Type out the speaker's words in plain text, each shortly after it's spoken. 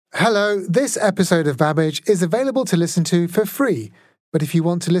Hello, this episode of Babbage is available to listen to for free, but if you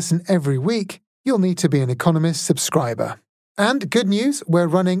want to listen every week, you'll need to be an Economist subscriber. And good news, we're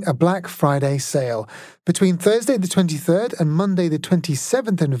running a Black Friday sale. Between Thursday the 23rd and Monday the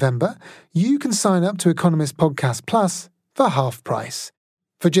 27th of November, you can sign up to Economist Podcast Plus for half price.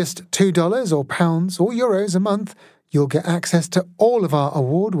 For just $2 or pounds or euros a month, you'll get access to all of our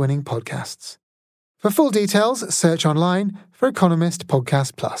award-winning podcasts. For full details, search online for Economist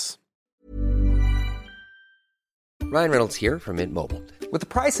Podcast Plus. Ryan Reynolds here from Mint Mobile. With the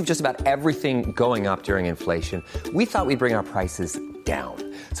price of just about everything going up during inflation, we thought we'd bring our prices down.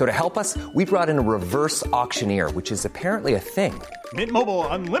 So to help us, we brought in a reverse auctioneer, which is apparently a thing. Mint Mobile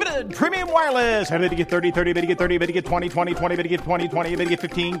Unlimited Premium Wireless. How to get 30, 30, bit to get 30, bit to get 20, 20, 20, bit to get 20, 20, bit to get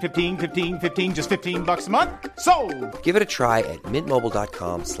 15, 15, 15, 15, just $15 a month? Sold! Give it a try at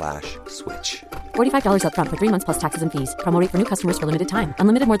mintmobile.com/switch. $45 up front for 3 months plus taxes and fees. Promo rate for new customers for limited time.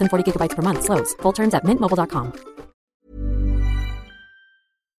 Unlimited more than 40 gigabytes per month. Slows full terms at mintmobile.com.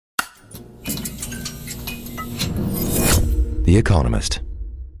 The Economist.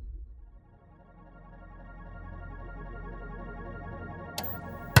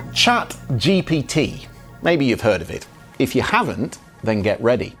 ChatGPT. Maybe you've heard of it. If you haven't, then get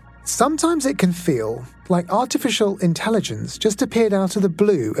ready. Sometimes it can feel like artificial intelligence just appeared out of the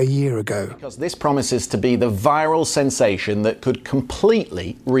blue a year ago. Because this promises to be the viral sensation that could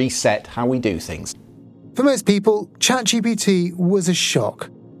completely reset how we do things. For most people, ChatGPT was a shock.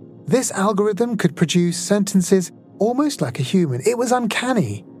 This algorithm could produce sentences almost like a human. It was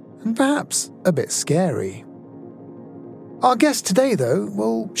uncanny, and perhaps a bit scary. Our guest today, though,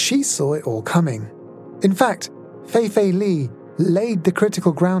 well, she saw it all coming. In fact, Fei-Fei Li laid the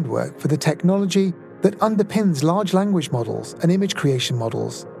critical groundwork for the technology that underpins large language models and image creation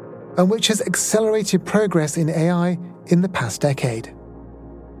models, and which has accelerated progress in AI in the past decade.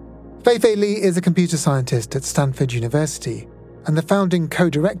 Fei-Fei Li is a computer scientist at Stanford University and the founding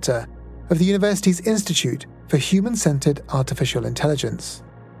co-director of the university's Institute for Human-Centered Artificial Intelligence.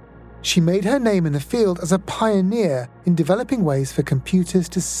 She made her name in the field as a pioneer in developing ways for computers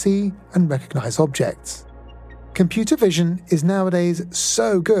to see and recognize objects. Computer vision is nowadays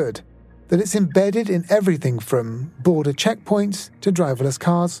so good that it's embedded in everything from border checkpoints to driverless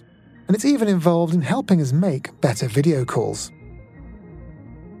cars, and it's even involved in helping us make better video calls.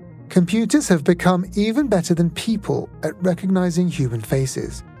 Computers have become even better than people at recognizing human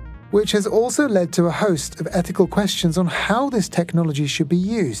faces, which has also led to a host of ethical questions on how this technology should be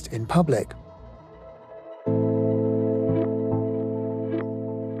used in public.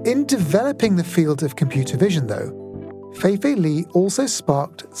 In developing the field of computer vision, though, Fei-Fei Li also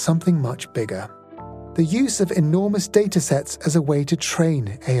sparked something much bigger: the use of enormous datasets as a way to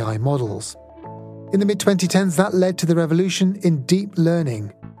train AI models. In the mid-2010s, that led to the revolution in deep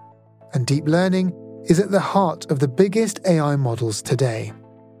learning. And deep learning is at the heart of the biggest AI models today.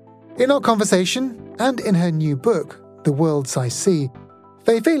 In our conversation, and in her new book, The Worlds I See,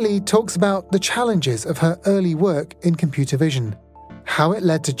 Fei-Fei Li talks about the challenges of her early work in computer vision, how it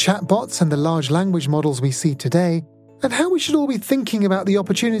led to chatbots and the large language models we see today, and how we should all be thinking about the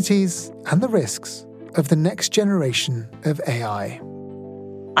opportunities and the risks of the next generation of AI.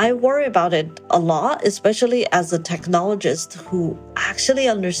 I worry about it a lot, especially as a technologist who actually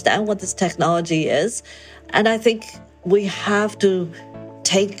understand what this technology is. And I think we have to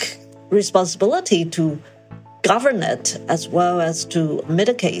take responsibility to govern it as well as to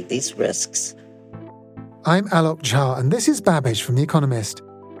mitigate these risks. I'm Alok Jha, and this is Babbage from The Economist.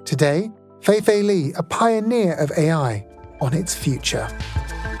 Today, Fei-Fei Li, a pioneer of AI, on its future.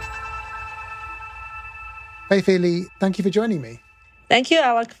 Fei-Fei Li, thank you for joining me. Thank you,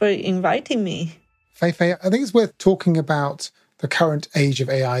 Alok, for inviting me. Fei-Fei, I think it's worth talking about the current age of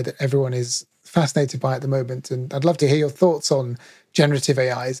AI that everyone is fascinated by at the moment, and I'd love to hear your thoughts on generative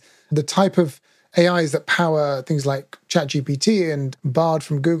AIs. The type of AIs that power things like ChatGPT and Bard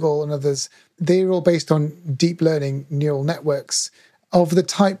from Google and others, they're all based on deep learning neural networks of the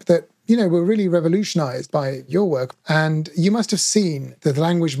type that, were really revolutionized by your work. And you must have seen the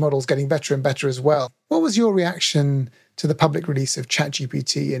language models getting better and better as well. What was your reaction to the public release of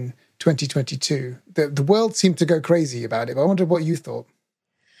ChatGPT in 2022? The world seemed to go crazy about it, but I wondered what you thought.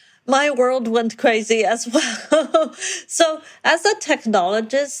 My world went crazy as well. So as a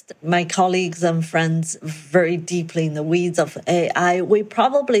technologist, my colleagues and friends very deeply in the weeds of AI, we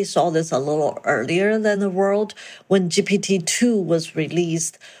probably saw this a little earlier than the world. When GPT-2 was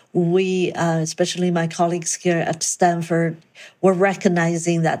released, we, especially my colleagues here at Stanford, were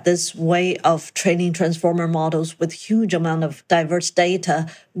recognizing that this way of training transformer models with huge amount of diverse data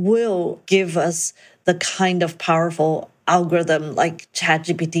will give us the kind of powerful algorithm like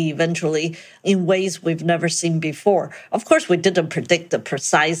ChatGPT eventually in ways we've never seen before. Of course, we didn't predict the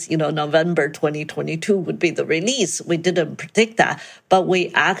precise, November 2022 would be the release. We didn't predict that, but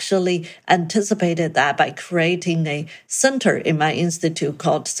we actually anticipated that by creating a center in my institute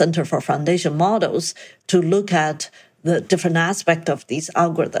called Center for Foundation Models to look at the different aspects of these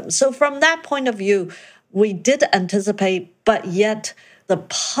algorithms. So from that point of view, we did anticipate, but yet the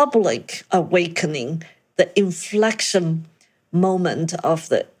public awakening, the inflection moment of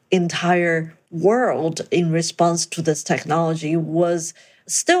the entire world in response to this technology was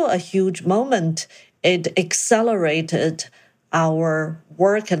still a huge moment. It accelerated our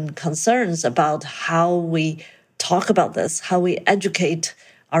work and concerns about how we talk about this, how we educate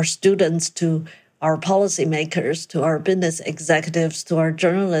our students, to our policymakers, to our business executives, to our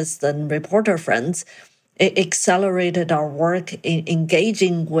journalists and reporter friends. It accelerated our work in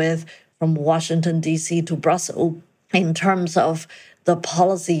engaging with, from Washington, D.C. to Brussels, in terms of the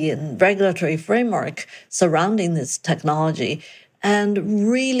policy and regulatory framework surrounding this technology. And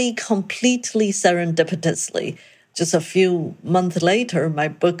really completely serendipitously, just a few months later, my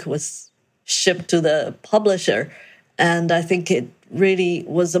book was shipped to the publisher. And I think it really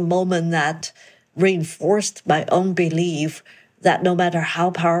was a moment that reinforced my own belief that no matter how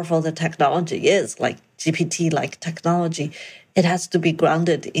powerful the technology is, like GPT-like technology, it has to be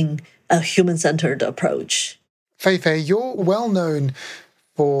grounded in a human-centered approach. Fei-Fei, you're well known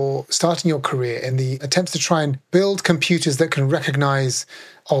for starting your career in the attempts to try and build computers that can recognize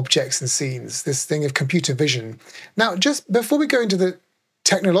objects and scenes, this thing of computer vision. Now, just before we go into the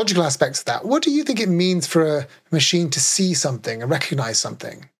technological aspects of that, what do you think it means for a machine to see something and recognize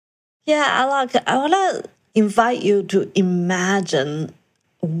something? Yeah, I want to invite you to imagine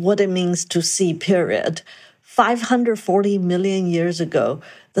what it means to see, period. 540 million years ago,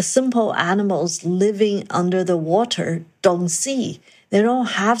 the simple animals living under the water don't see. They don't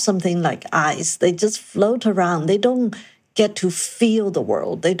have something like eyes. They just float around. They don't get to feel the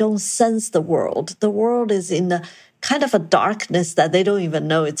world. They don't sense the world. The world is in a kind of a darkness that they don't even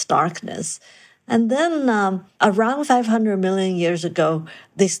know it's darkness. And then around 500 million years ago,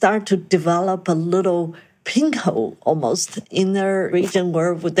 they start to develop a little pinhole almost in their region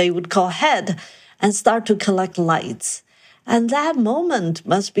where they would call head and start to collect lights. And that moment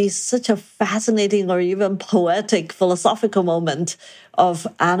must be such a fascinating or even poetic, philosophical moment of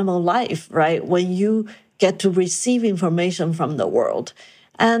animal life, right? When you get to receive information from the world.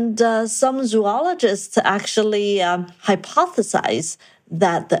 And some zoologists actually hypothesize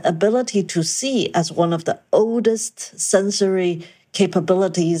that the ability to see as one of the oldest sensory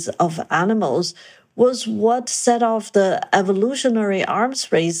capabilities of animals was what set off the evolutionary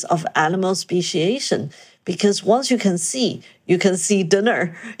arms race of animal speciation. Because once you can see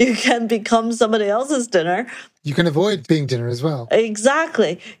dinner. You can become somebody else's dinner. You can avoid being dinner as well.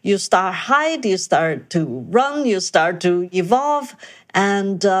 Exactly. You start hide, you start to run, you start to evolve.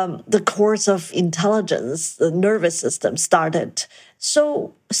 And the course of intelligence, the nervous system started.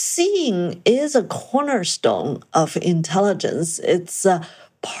 So seeing is a cornerstone of intelligence. It's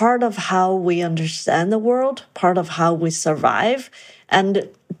part of how we understand the world, part of how we survive. And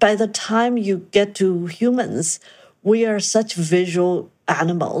by the time you get to humans, we are such visual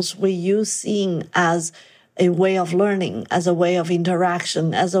animals. We use seeing as a way of learning, as a way of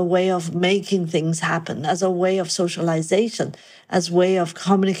interaction, as a way of making things happen, as a way of socialization, as a way of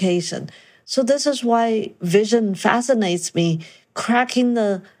communication. So this is why vision fascinates me. Cracking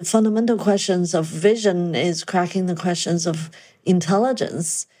the fundamental questions of vision is cracking the questions of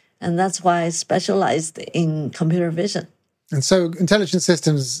intelligence. And that's why I specialized in computer vision. And so intelligent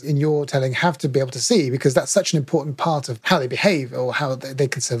systems, in your telling, have to be able to see because that's such an important part of how they behave or how they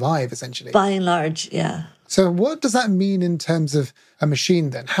can survive, essentially. By and large, yeah. So what does that mean in terms of a machine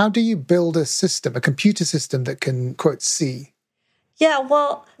then? How do you build a system, a computer system that can, quote, see? Yeah,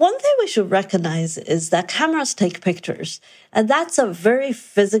 well, one thing we should recognize is that cameras take pictures. And that's a very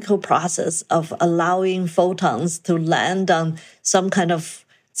physical process of allowing photons to land on some kind of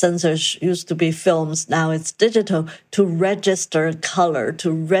sensors. Used to be films, now it's digital, to register color,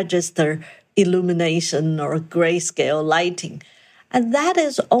 to register illumination or grayscale lighting. And that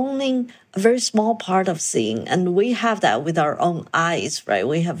is only a very small part of seeing. And we have that with our own eyes, right?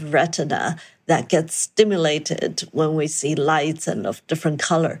 We have retina that gets stimulated when we see lights and of different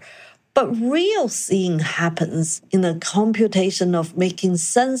color. But real seeing happens in the computation of making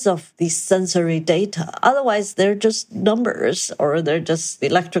sense of these sensory data. Otherwise, they're just numbers or they're just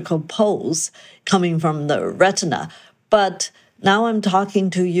electrical poles coming from the retina. But now I'm talking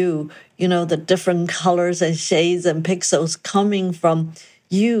to you, the different colors and shades and pixels coming from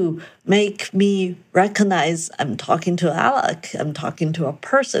You make me recognize I'm talking to Alec. I'm talking to a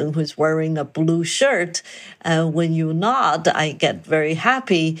person who's wearing a blue shirt. When you nod, I get very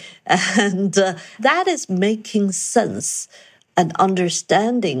happy. And that is making sense and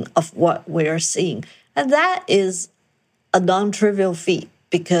understanding of what we're seeing. And that is a non-trivial feat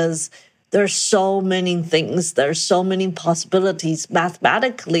because there's so many things, there's so many possibilities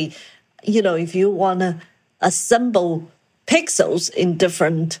mathematically. If you want to assemble pixels in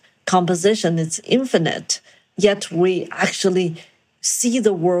different composition, it's infinite. Yet we actually see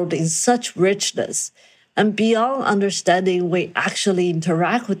the world in such richness. And beyond understanding, we actually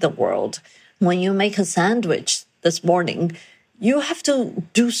interact with the world. When you make a sandwich this morning, you have to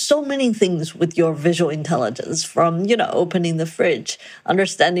do so many things with your visual intelligence, from, opening the fridge,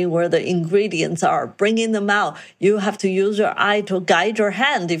 understanding where the ingredients are, bringing them out. You have to use your eye to guide your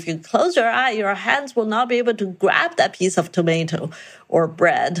hand. If you close your eye, your hands will not be able to grab that piece of tomato or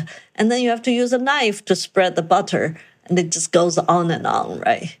bread. And then you have to use a knife to spread the butter. And it just goes on and on,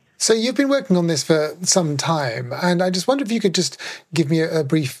 right? So you've been working on this for some time, and I just wonder if you could just give me a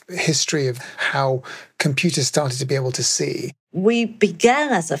brief history of how computers started to be able to see. We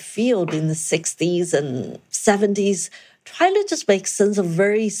began as a field in the 60s and 70s, trying to just make sense of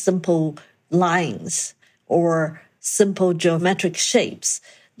very simple lines or simple geometric shapes.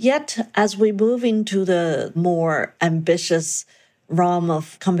 Yet, as we move into the more ambitious realm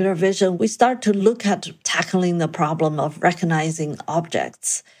of computer vision, we start to look at tackling the problem of recognizing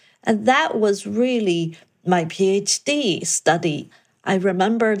objects. And that was really my PhD study. I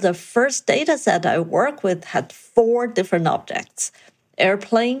remember the first data set I worked with had 4 different objects: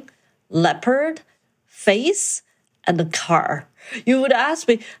 airplane, leopard, face, and a car. You would ask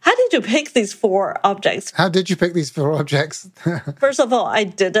me, how did you pick these 4 objects? How did you pick these 4 objects? First of all, I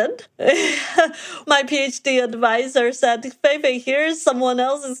didn't. My PhD advisor said, Fei-Fei, here's someone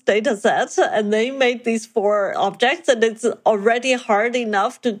else's data set, and they made these 4 objects, and it's already hard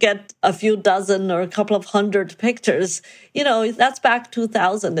enough to get a few dozen or a couple of hundred pictures. That's back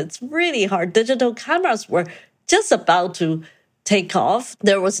 2000. It's really hard. Digital cameras were just about to take off.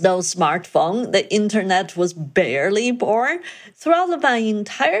 There was no smartphone. The internet was barely born. Throughout my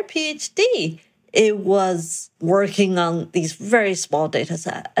entire PhD, it was working on these very small data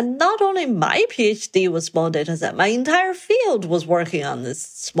sets. And not only my PhD was small data set, my entire field was working on this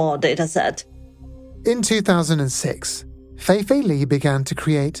small data set. In 2006, Fei-Fei Li began to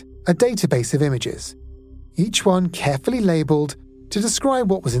create a database of images, each one carefully labelled to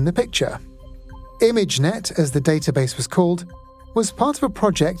describe what was in the picture. ImageNet, as the database was called, was part of a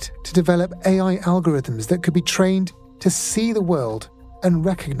project to develop AI algorithms that could be trained to see the world and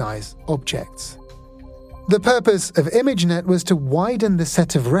recognize objects. The purpose of ImageNet was to widen the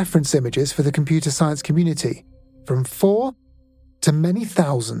set of reference images for the computer science community from 4 to many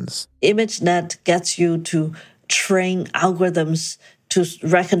thousands. ImageNet gets you to train algorithms to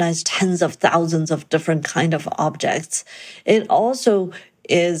recognize tens of thousands of different kind of objects. It also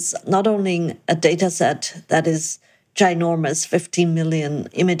is not only a data set that is ginormous, 15 million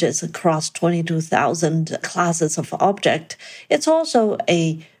images across 22,000 classes of object. It's also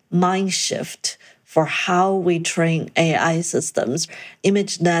a mind shift for how we train AI systems.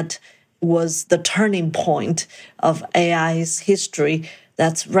 ImageNet was the turning point of AI's history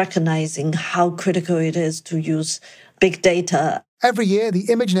that's recognizing how critical it is to use big data. Every year, the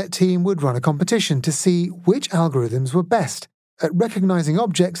ImageNet team would run a competition to see which algorithms were best at recognizing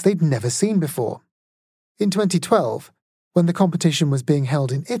objects they'd never seen before. In 2012, when the competition was being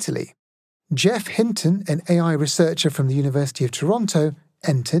held in Italy, Jeff Hinton, an AI researcher from the University of Toronto,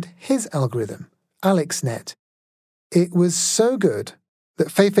 entered his algorithm, AlexNet. It was so good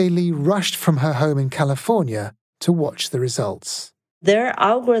that Fei-Fei Li rushed from her home in California to watch the results. Their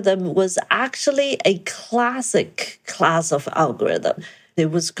algorithm was actually a classic class of algorithm. It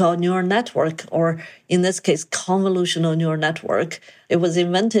was called neural network, or in this case, convolutional neural network. It was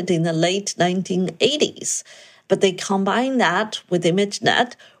invented in the late 1980s. But they combined that with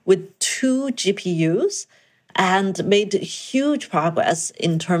ImageNet with 2 GPUs and made huge progress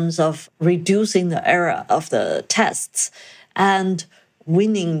in terms of reducing the error of the tests and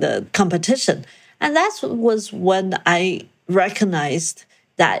winning the competition. And that was when I recognized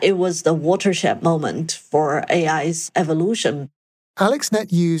that it was the watershed moment for AI's evolution.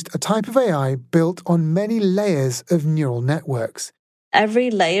 AlexNet used a type of AI built on many layers of neural networks.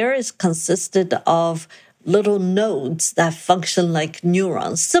 Every layer is consisted of little nodes that function like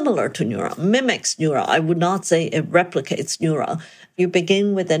neurons, similar to neuron, mimics neuron. I would not say it replicates neuron. You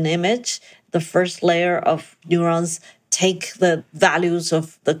begin with an image. The first layer of neurons take the values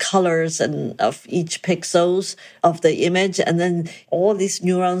of the colors and of each pixels of the image, and then all these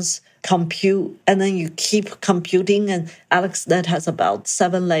neurons compute, and then you keep computing. And AlexNet has about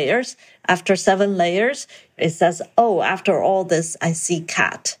 7 layers. After 7 layers, it says, oh, after all this, I see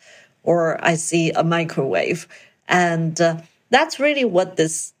cat, or I see a microwave. And that's really what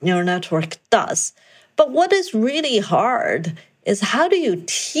this neural network does. But what is really hard is how do you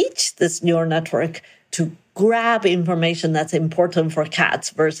teach this neural network to grab information that's important for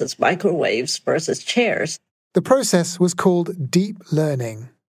cats versus microwaves versus chairs? The process was called deep learning.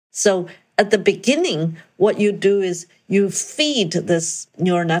 So at the beginning, what you do is you feed this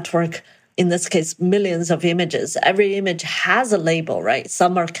neural network, in this case, millions of images. Every image has a label, right?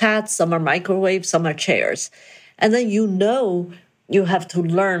 Some are cats, some are microwaves, some are chairs. And then you have to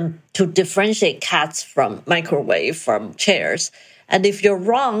learn to differentiate cats from microwave, from chairs. And if you're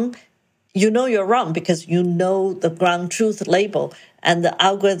wrong, you know you're wrong because you know the ground truth label, and the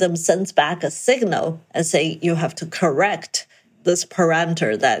algorithm sends back a signal and say you have to correct this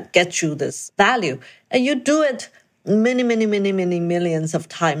parameter that gets you this value. And you do it many millions of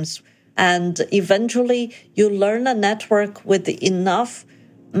times. And eventually you learn a network with enough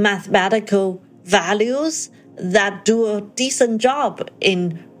mathematical values that do a decent job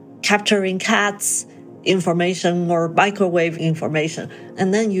in capturing cats information or microwave information.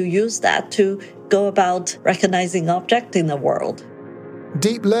 And then you use that to go about recognizing objects in the world.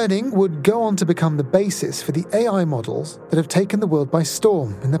 Deep learning would go on to become the basis for the AI models that have taken the world by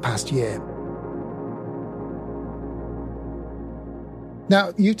storm in the past year.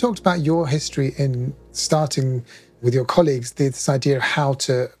 Now, you talked about your history in starting with your colleagues, this idea of how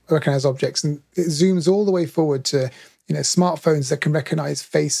to recognize objects, and it zooms all the way forward to smartphones that can recognize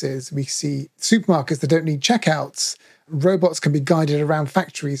faces. We see supermarkets that don't need checkouts. Robots can be guided around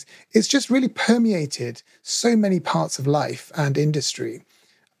factories. It's just really permeated so many parts of life and industry.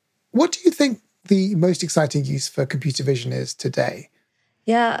 What do you think the most exciting use for computer vision is today?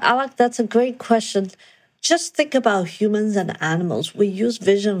 Yeah, Alec, that's a great question. Just think about humans and animals. We use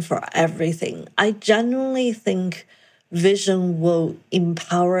vision for everything. I genuinely think vision will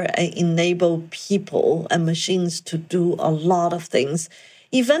empower and enable people and machines to do a lot of things.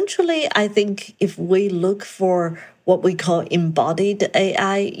 Eventually, I think if we look for what we call embodied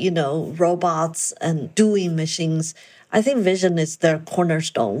AI, robots and doing machines, I think vision is their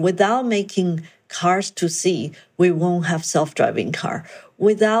cornerstone. Without making cars to see, we won't have self-driving car.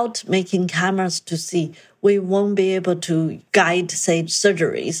 Without making cameras to see, we won't be able to guide, say,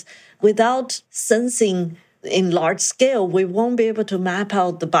 surgeries. Without sensing in large scale, we won't be able to map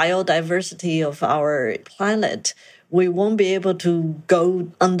out the biodiversity of our planet. We won't be able to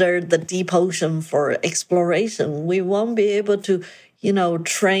go under the deep ocean for exploration. We won't be able to,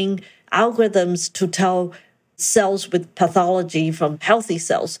 train algorithms to tell cells with pathology from healthy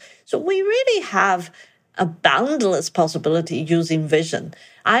cells. So we really have a boundless possibility using vision.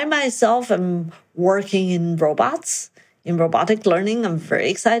 I myself am working in robots, in robotic learning. I'm very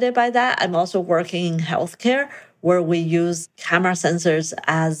excited by that. I'm also working in healthcare, where we use camera sensors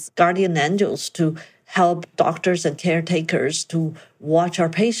as guardian angels to help doctors and caretakers to watch our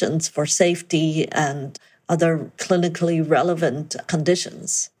patients for safety and other clinically relevant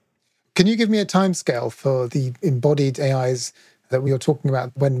conditions. Can you give me a timescale for the embodied AIs that we were talking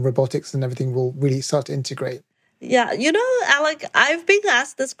about, when robotics and everything will really start to integrate? Yeah, Alec, I've been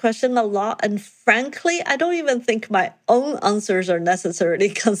asked this question a lot, and frankly, I don't even think my own answers are necessarily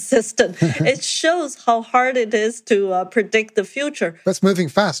consistent. It shows how hard it is to predict the future. That's moving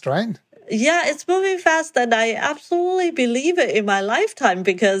fast, right? Yeah, it's moving fast, and I absolutely believe it in my lifetime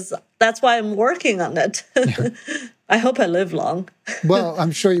because that's why I'm working on it. I hope I live long. Well,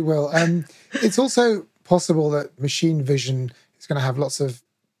 I'm sure you will. It's also possible that machine vision is going to have lots of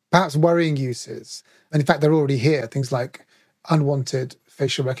perhaps worrying uses. And in fact, they're already here. Things like unwanted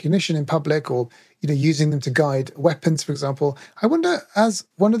facial recognition in public, or using them to guide weapons, for example. I wonder, as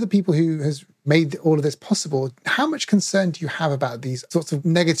one of the people who has made all of this possible, how much concern do you have about these sorts of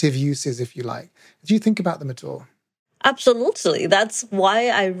negative uses, if you like? Do you think about them at all? Absolutely. That's why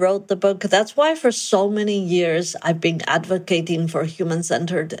I wrote the book. That's why for so many years I've been advocating for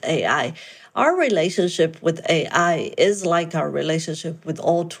human-centered AI. Our relationship with AI is like our relationship with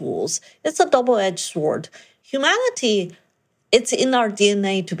all tools. It's a double-edged sword. Humanity, it's in our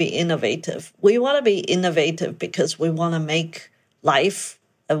DNA to be innovative. We want to be innovative because we want to make life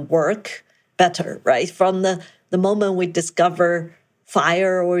and work better, right? From the moment we discover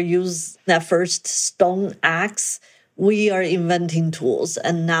fire or use that first stone axe, we are inventing tools.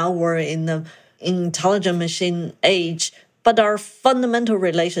 And now we're in the intelligent machine age. But our fundamental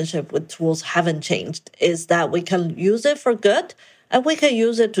relationship with tools haven't changed, is that we can use it for good and we can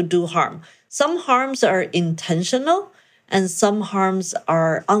use it to do harm. Some harms are intentional and some harms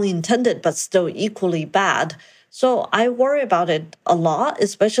are unintended but still equally bad. So I worry about it a lot,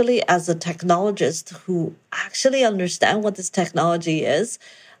 especially as a technologist who actually understand what this technology is.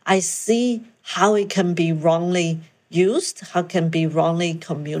 I see how it can be wrongly used, how it can be wrongly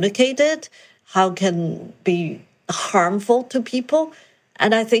communicated, how it can be harmful to people.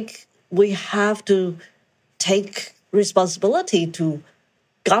 And I think we have to take responsibility to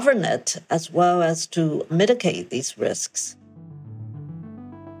govern it as well as to mitigate these risks.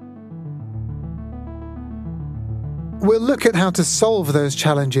 We'll look at how to solve those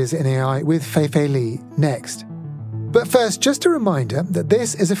challenges in AI with Fei-Fei Li next. But first, just a reminder that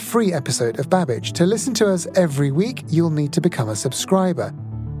this is a free episode of Babbage. To listen to us every week, you'll need to become a subscriber.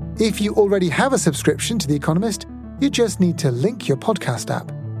 If you already have a subscription to The Economist, you just need to link your podcast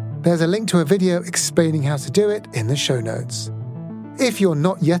app. There's a link to a video explaining how to do it in the show notes. If you're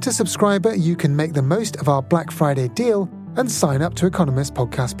not yet a subscriber, you can make the most of our Black Friday deal and sign up to Economist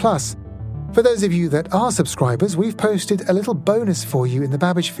Podcast Plus. For those of you that are subscribers, we've posted a little bonus for you in the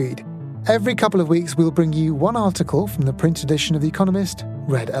Babbage feed. Every couple of weeks, we'll bring you one article from the print edition of The Economist,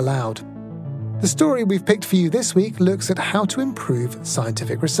 read aloud. The story we've picked for you this week looks at how to improve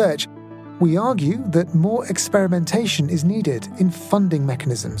scientific research. We argue that more experimentation is needed in funding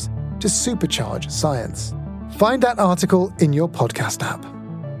mechanisms to supercharge science. Find that article in your podcast app.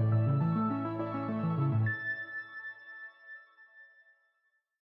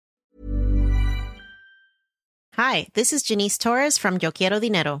 Hi, this is Janice Torres from Yo Quiero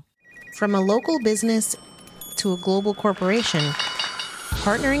Dinero. From a local business to a global corporation,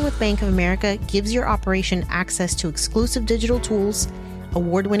 partnering with Bank of America gives your operation access to exclusive digital tools,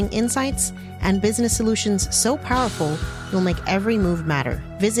 award-winning insights, and business solutions so powerful, you'll make every move matter.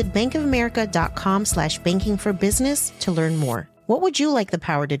 Visit bankofamerica.com/banking for business to learn more. What would you like the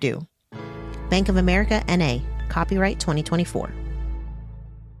power to do? Bank of America, N.A., copyright 2024.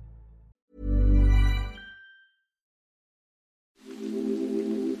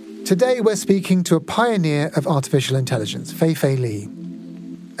 Today we're speaking to a pioneer of artificial intelligence, Fei-Fei Li.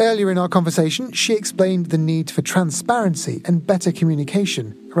 Earlier in our conversation, she explained the need for transparency and better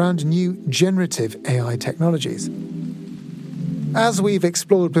communication around new generative AI technologies. As we've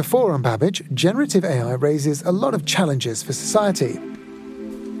explored before on Babbage, generative AI raises a lot of challenges for society.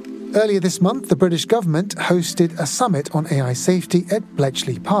 Earlier this month, the British government hosted a summit on AI safety at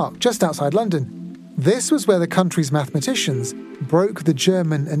Bletchley Park, just outside London. This was where the country's mathematicians broke the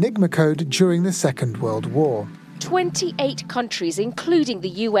German Enigma code during the Second World War. 28 countries, including the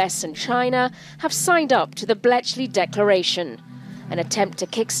US and China, have signed up to the Bletchley Declaration, an attempt to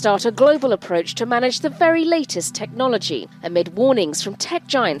kickstart a global approach to manage the very latest technology, amid warnings from tech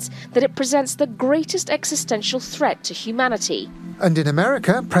giants that it presents the greatest existential threat to humanity. And in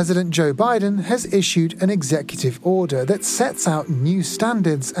America, President Joe Biden has issued an executive order that sets out new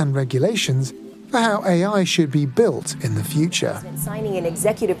standards and regulations for how AI should be built in the future. Signing an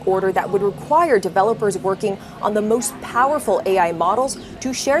executive order that would require developers working on the most powerful AI models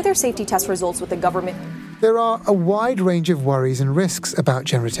to share their safety test results with the government. There are a wide range of worries and risks about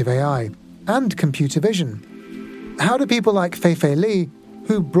generative AI and computer vision. How do people like Fei-Fei Li,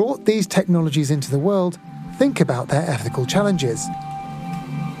 who brought these technologies into the world, think about their ethical challenges?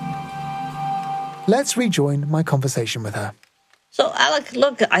 Let's rejoin my conversation with her. So, Alec,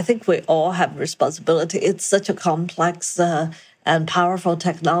 look, I think we all have responsibility. It's such a complex and powerful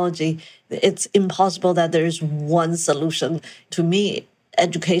technology. It's impossible that there is one solution. To me,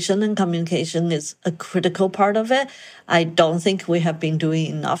 education and communication is a critical part of it. I don't think we have been doing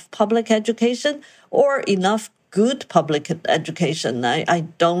enough public education or enough good public education. I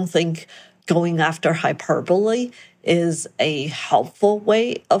don't think going after hyperbole is a helpful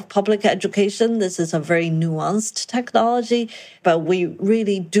way of public education. This is a very nuanced technology, but we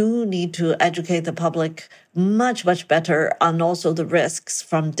really do need to educate the public much, much better on also the risks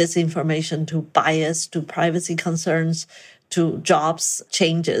from disinformation to bias to privacy concerns to jobs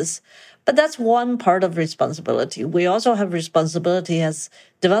changes. But that's one part of responsibility. We also have responsibility as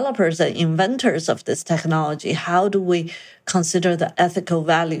developers and inventors of this technology. How do we consider the ethical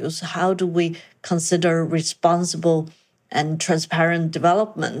values? How do we consider responsible and transparent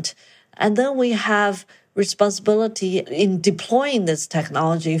development? And then we have responsibility in deploying this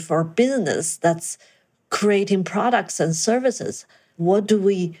technology for business that's creating products and services. What do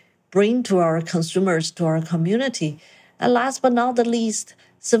we bring to our consumers, to our community? And last but not the least,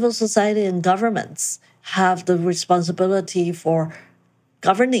 civil society and governments have the responsibility for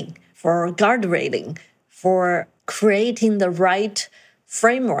governing, for guardrailing, for creating the right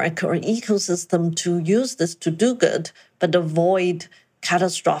framework or ecosystem to use this to do good, but avoid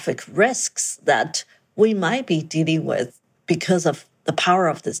catastrophic risks that we might be dealing with because of the power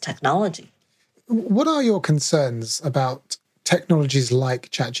of this technology. What are your concerns about technologies like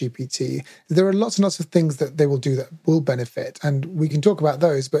ChatGPT? There are lots and lots of things that they will do that will benefit, and we can talk about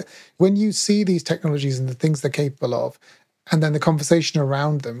those. But when you see these technologies and the things they're capable of, and then the conversation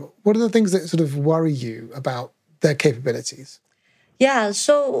around them, what are the things that sort of worry you about their capabilities? Yeah,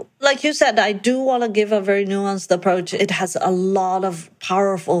 so like you said, I do want to give a very nuanced approach. It has a lot of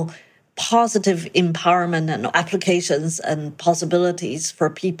powerful, positive empowerment and applications and possibilities for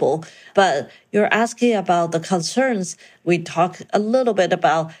people. But you're asking about the concerns. We talk a little bit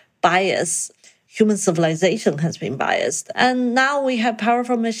about bias. Human civilization has been biased. And now we have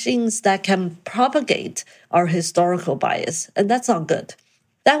powerful machines that can propagate our historical bias. And that's not good.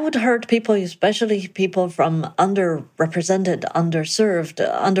 That would hurt people, especially people from underrepresented, underserved,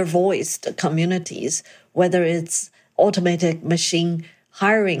 undervoiced communities, whether it's automated machine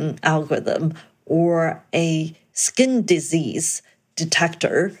hiring algorithm or a skin disease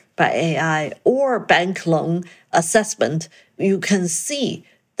detector by AI or bank loan assessment. You can see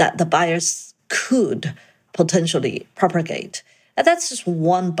that the bias could potentially propagate. And that's just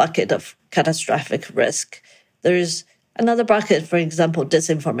one bucket of catastrophic risk. There's another bucket, for example,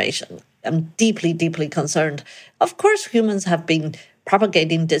 disinformation. I'm deeply, deeply concerned. Of course, humans have been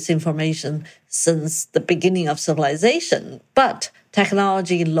propagating disinformation since the beginning of civilization, but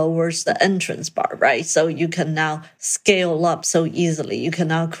technology lowers the entrance bar, right? So you can now scale up so easily. You can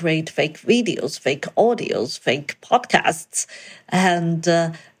now create fake videos, fake audios, fake podcasts, and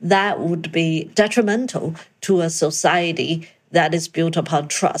that would be detrimental to a society that is built upon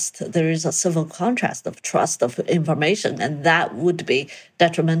trust. There is a civil contract of trust of information, and that would be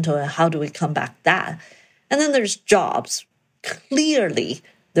detrimental. And how do we combat that? And then there's jobs. Clearly,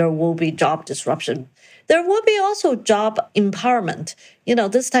 there will be job disruption. There will be also job empowerment.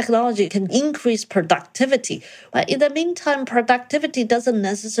 This technology can increase productivity. But in the meantime, productivity doesn't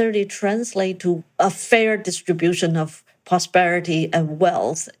necessarily translate to a fair distribution of prosperity and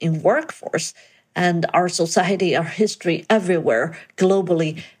wealth in workforce. And our society, our history everywhere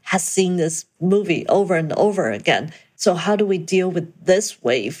globally has seen this movie over and over again. So how do we deal with this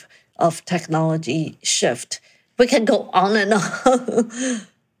wave of technology shift? We can go on and on.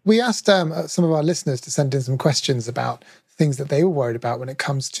 We asked some of our listeners to send in some questions about things that they were worried about when it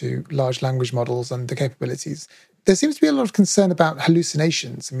comes to large language models and the capabilities. There seems to be a lot of concern about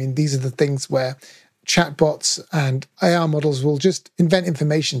hallucinations. I mean, these are the things where chatbots and AI models will just invent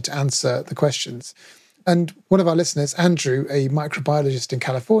information to answer the questions. And one of our listeners, Andrew, a microbiologist in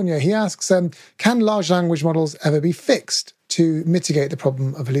California, he asks, can large language models ever be fixed to mitigate the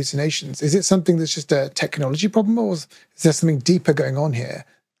problem of hallucinations? Is it something that's just a technology problem, or is there something deeper going on here?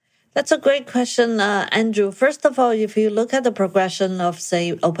 That's a great question, Andrew. First of all, if you look at the progression of,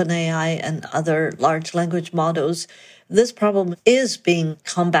 say, OpenAI and other large language models, this problem is being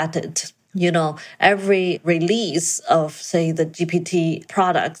combated. Every release of, say, the GPT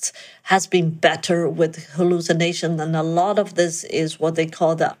products has been better with hallucination. And a lot of this is what they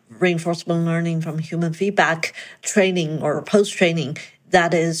call the reinforcement learning from human feedback training or post-training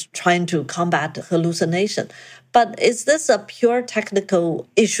that is trying to combat hallucination. But is this a pure technical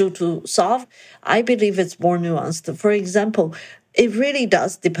issue to solve? I believe it's more nuanced. For example, it really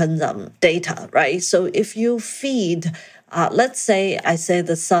does depend on data, right? So if you feed, let's say I say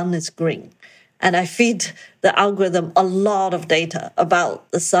the sun is green, and I feed the algorithm a lot of data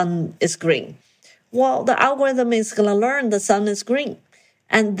about the sun is green. Well, the algorithm is going to learn the sun is green.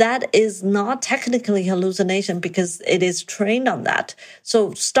 And that is not technically hallucination because it is trained on that.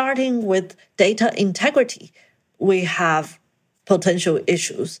 So starting with data integrity, we have potential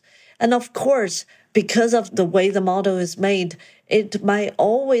issues. And of course, because of the way the model is made, it might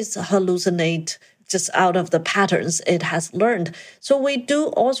always hallucinate just out of the patterns it has learned. So we do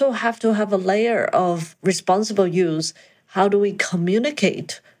also have to have a layer of responsible use. How do we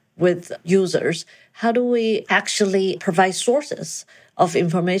communicate with users? How do we actually provide sources of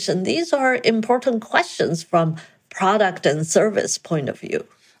information? These are important questions from product and service point of view.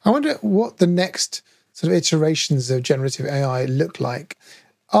 I wonder what the next sort of iterations of generative AI look like.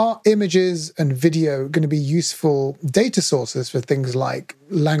 Are images and video going to be useful data sources for things like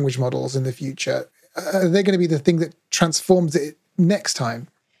language models in the future? Are they going to be the thing that transforms it next time?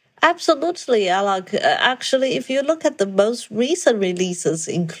 Absolutely, Alok. Actually, if you look at the most recent releases,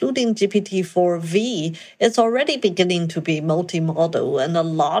 including GPT-4V, it's already beginning to be multimodal, and a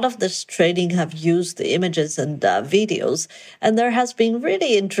lot of this training have used images and videos. And there has been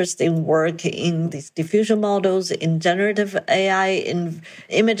really interesting work in these diffusion models, in generative AI, in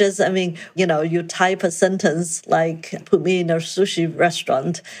images. I mean, you type a sentence like, put me in a sushi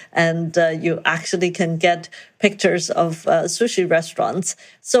restaurant, and you actually can get pictures of sushi restaurants.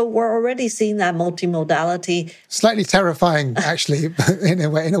 So we're already seeing that multimodality. Slightly terrifying, actually, in a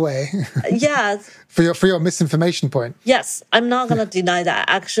way. Yeah. For your misinformation point. Yes, I'm not going to deny that.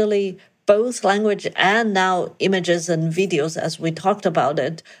 Actually, both language and now images and videos, as we talked about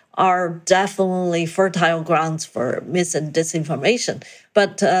it, are definitely fertile grounds for mis and disinformation.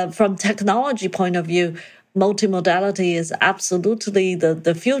 But from technology point of view, multimodality is absolutely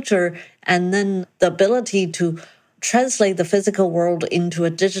the future. And then the ability to translate the physical world into a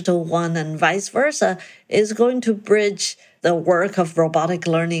digital one and vice versa is going to bridge the work of robotic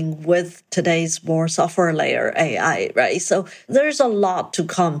learning with today's more software layer AI, right? So there's a lot to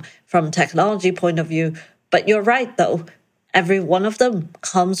come from technology point of view. But you're right, though. Every one of them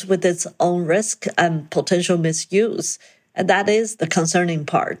comes with its own risk and potential misuse. And that is the concerning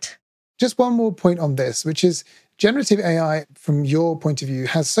part. Just one more point on this, which is generative AI, from your point of view,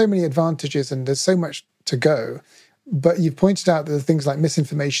 has so many advantages and there's so much to go. But you've pointed out that things like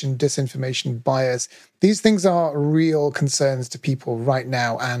misinformation, disinformation, bias, these things are real concerns to people right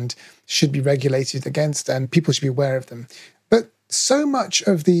now and should be regulated against, and people should be aware of them. But so much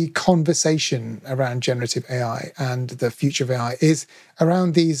of the conversation around generative AI and the future of AI is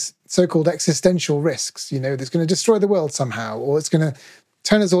around these so-called existential risks, that's going to destroy the world somehow, or it's going to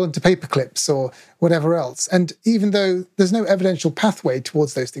turn us all into paperclips or whatever else. And even though there's no evidential pathway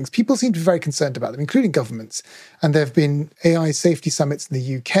towards those things, people seem to be very concerned about them, including governments. And there have been AI safety summits in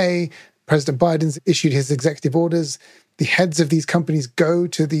the UK. President Biden's issued his executive orders. The heads of these companies go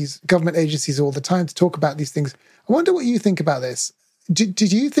to these government agencies all the time to talk about these things. I wonder what you think about this. Did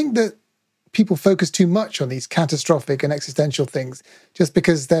you think that people focus too much on these catastrophic and existential things just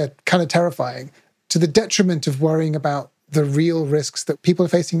because they're kind of terrifying, to the detriment of worrying about the real risks that people are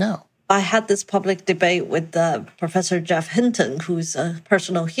facing now? I had this public debate with Professor Jeff Hinton, who's a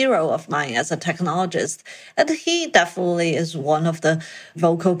personal hero of mine as a technologist. And he definitely is one of the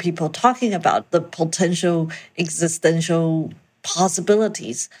vocal people talking about the potential existential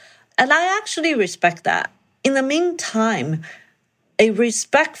possibilities. And I actually respect that. In the meantime, a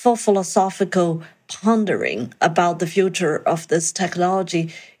respectful philosophical pondering about the future of this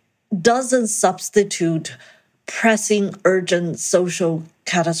technology doesn't substitute pressing, urgent social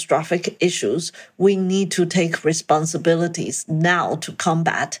catastrophic issues we need to take responsibilities now to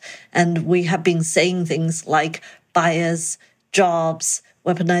combat. And we have been saying things like bias, jobs,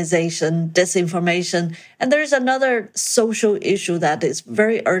 weaponization, disinformation. And there's another social issue that is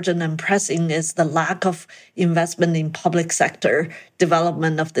very urgent and pressing, is the lack of investment in public sector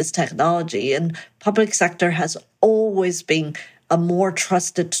development of this technology. And public sector has always been a more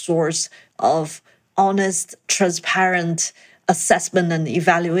trusted source of honest, transparent assessment and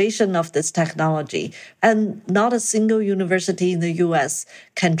evaluation of this technology. And not a single university in the US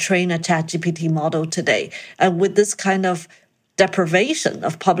can train a ChatGPT model today. And with this kind of deprivation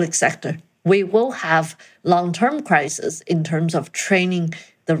of public sector, we will have long-term crisis in terms of training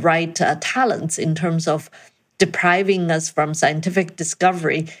the right talents, in terms of depriving us from scientific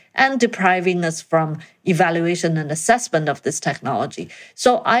discovery and depriving us from evaluation and assessment of this technology.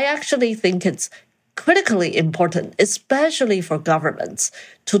 So I actually think it's critically important, especially for governments,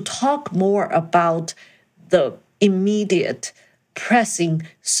 to talk more about the immediate pressing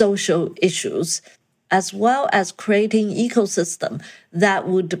social issues, as well as creating ecosystem that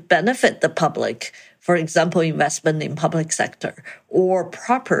would benefit the public. For example, investment in public sector, or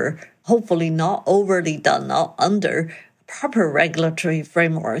proper, hopefully not overly done, not under proper regulatory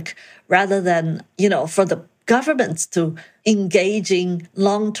framework, rather than, for the governments to engage in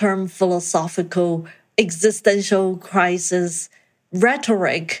long-term philosophical existential crisis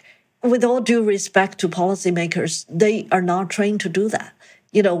rhetoric. With all due respect to policymakers, they are not trained to do that.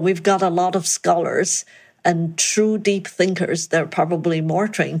 We've got a lot of scholars and true deep thinkers. They're probably more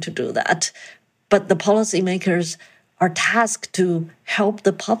trained to do that. But the policymakers are tasked to help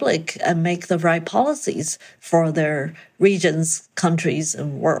the public and make the right policies for their regions, countries,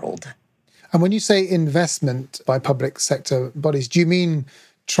 and world. And when you say investment by public sector bodies, do you mean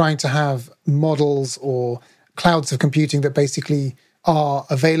trying to have models or clouds of computing that basically are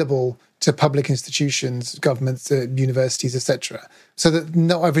available to public institutions, governments, universities, etc., so that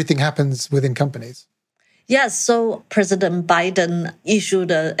not everything happens within companies? Yes, so President Biden issued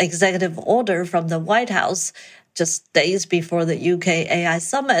an executive order from the White House just days before the UK AI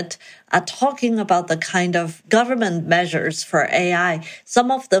Summit, talking about the kind of government measures for AI.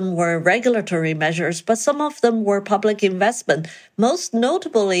 Some of them were regulatory measures, but some of them were public investment. Most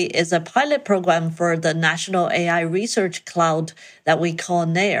notably is a pilot program for the National AI Research Cloud that we call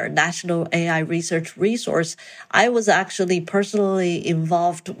NARE, National AI Research Resource. I was actually personally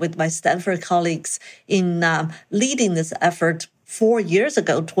involved with my Stanford colleagues in leading this effort 4 years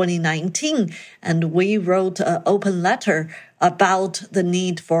ago, 2019, and we wrote an open letter about the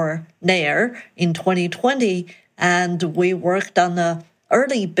need for NARE in 2020, and we worked on an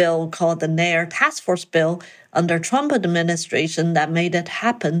early bill called the NARE Task Force Bill under Trump administration that made it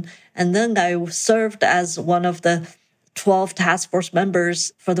happen. And then I served as one of the 12 task force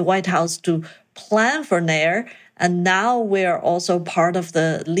members for the White House to plan for NARE. And now we're also part of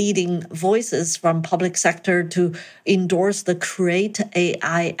the leading voices from public sector to endorse the Create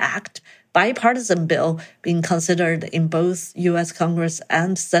AI Act, bipartisan bill being considered in both U.S. Congress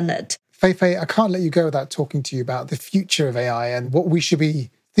and Senate. Fei-Fei, I can't let you go without talking to you about the future of AI and what we should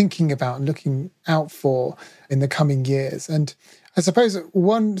be thinking about and looking out for in the coming years. And I suppose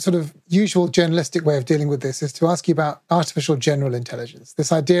one sort of usual journalistic way of dealing with this is to ask you about artificial general intelligence,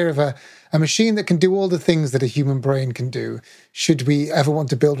 this idea of a machine that can do all the things that a human brain can do, should we ever want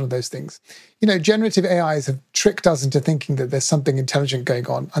to build one of those things. You know, generative AIs have tricked us into thinking that there's something intelligent going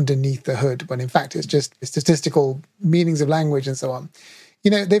on underneath the hood, when in fact it's just statistical meanings of language and so on.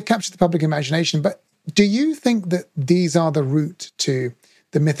 You know, they've captured the public imagination, but do you think that these are the route to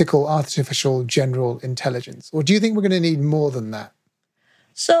the mythical artificial general intelligence? Or do you think we're going to need more than that?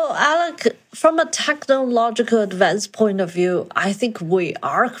 So, Alec, from a technological advanced point of view, I think we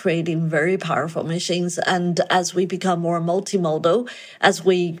are creating very powerful machines. And as we become more multimodal, as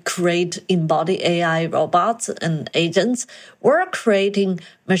we create embodied AI robots and agents, we're creating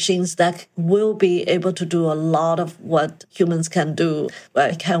machines that will be able to do a lot of what humans can do.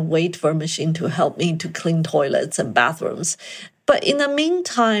 I can't wait for a machine to help me to clean toilets and bathrooms. But in the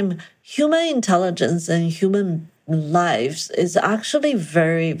meantime, human intelligence and human lives is actually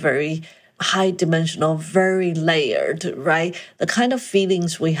very, very high dimensional, very layered, right? The kind of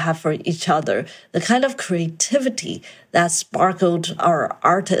feelings we have for each other, the kind of creativity that sparkled our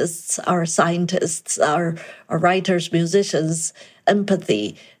artists, our scientists, our writers, musicians,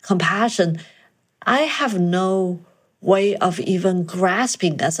 empathy, compassion. I have no way of even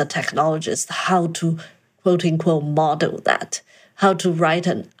grasping as a technologist how to quote unquote model that, how to write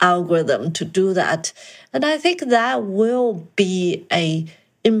an algorithm to do that. And I think that will be an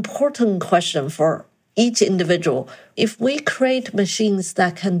important question for each individual. If we create machines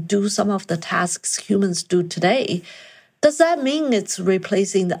that can do some of the tasks humans do today, does that mean it's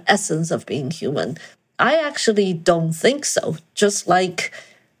replacing the essence of being human? I actually don't think so. Just like,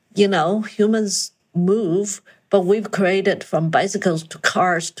 you know, humans move, but we've created from bicycles to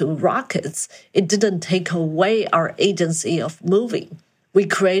cars to rockets. It didn't take away our agency of moving. We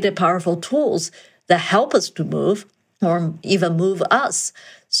created powerful tools that help us to move or even move us.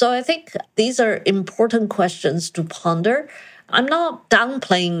 So I think these are important questions to ponder. I'm not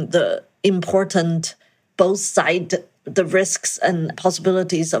downplaying the important both sides, the risks and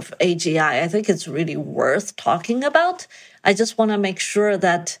possibilities of AGI. I think it's really worth talking about. I just want to make sure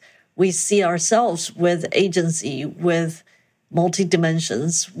that we see ourselves with agency, with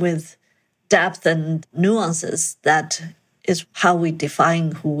multi-dimensions, with depth and nuances. That is how we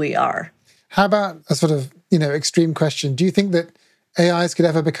define who we are. How about a sort of, extreme question? Do you think that AIs could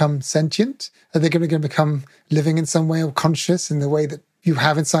ever become sentient? Are they going to become living in some way or conscious in the way that you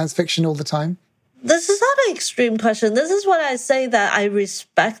have in science fiction all the time? This is not an extreme question. This is what I say, that I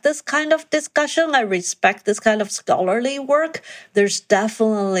respect this kind of discussion. I respect this kind of scholarly work. There's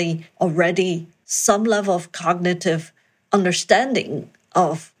definitely already some level of cognitive understanding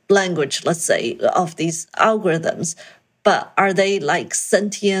of language, let's say, of these algorithms. But are they like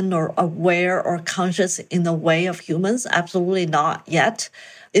sentient or aware or conscious in the way of humans? Absolutely not yet.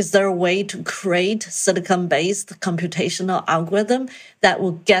 Is there a way to create silicon-based computational algorithm that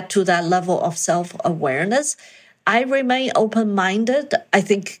will get to that level of self-awareness? I remain open-minded. I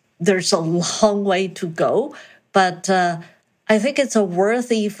think there's a long way to go, but I think it's a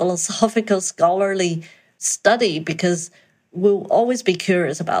worthy philosophical, scholarly study because we'll always be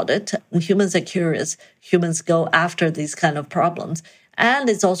curious about it. When humans are curious, humans go after these kind of problems. And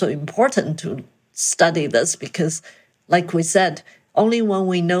it's also important to study this because, like we said, only when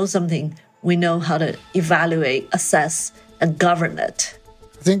we know something, we know how to evaluate, assess, and govern it.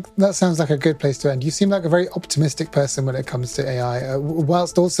 I think that sounds like a good place to end. You seem like a very optimistic person when it comes to AI,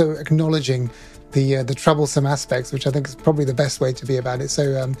 whilst also acknowledging the troublesome aspects, which I think is probably the best way to be about it.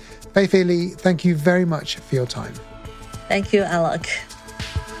 So, Fei-Fei Li, thank you very much for your time. Thank you, Alok.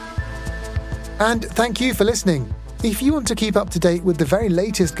 And thank you for listening. If you want to keep up to date with the very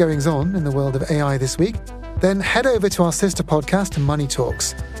latest goings-on in the world of AI this week, then head over to our sister podcast, Money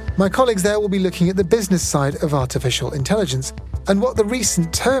Talks. My colleagues there will be looking at the business side of artificial intelligence and what the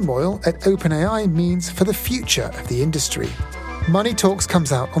recent turmoil at OpenAI means for the future of the industry. Money Talks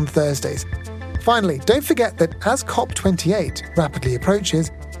comes out on Thursdays. Finally, don't forget that as COP28 rapidly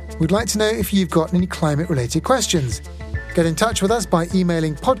approaches, we'd like to know if you've got any climate-related questions. Get in touch with us by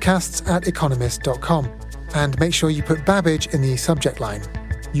emailing podcasts@economist.com and make sure you put Babbage in the subject line.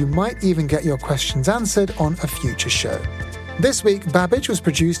 You might even get your questions answered on a future show. This week, Babbage was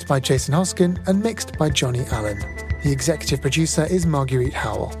produced by Jason Hoskin and mixed by Johnny Allen. The executive producer is Marguerite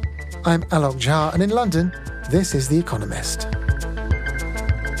Howell. I'm Alok Jha, and in London, this is The Economist.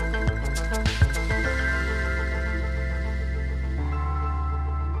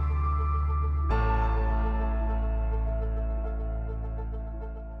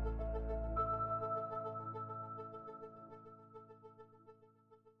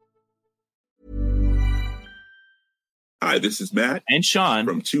 Hi, this is Matt and Sean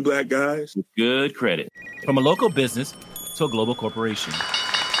from Two Black Guys with Good Credit. From a local business to a global corporation.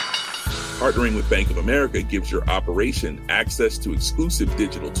 Partnering with Bank of America gives your operation access to exclusive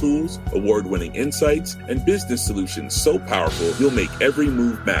digital tools, award-winning insights, and business solutions so powerful you'll make every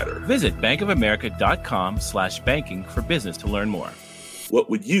move matter. Visit bankofamerica.com/banking for business to learn more. What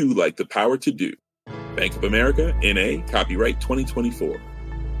would you like the power to do? Bank of America, N.A., copyright 2024.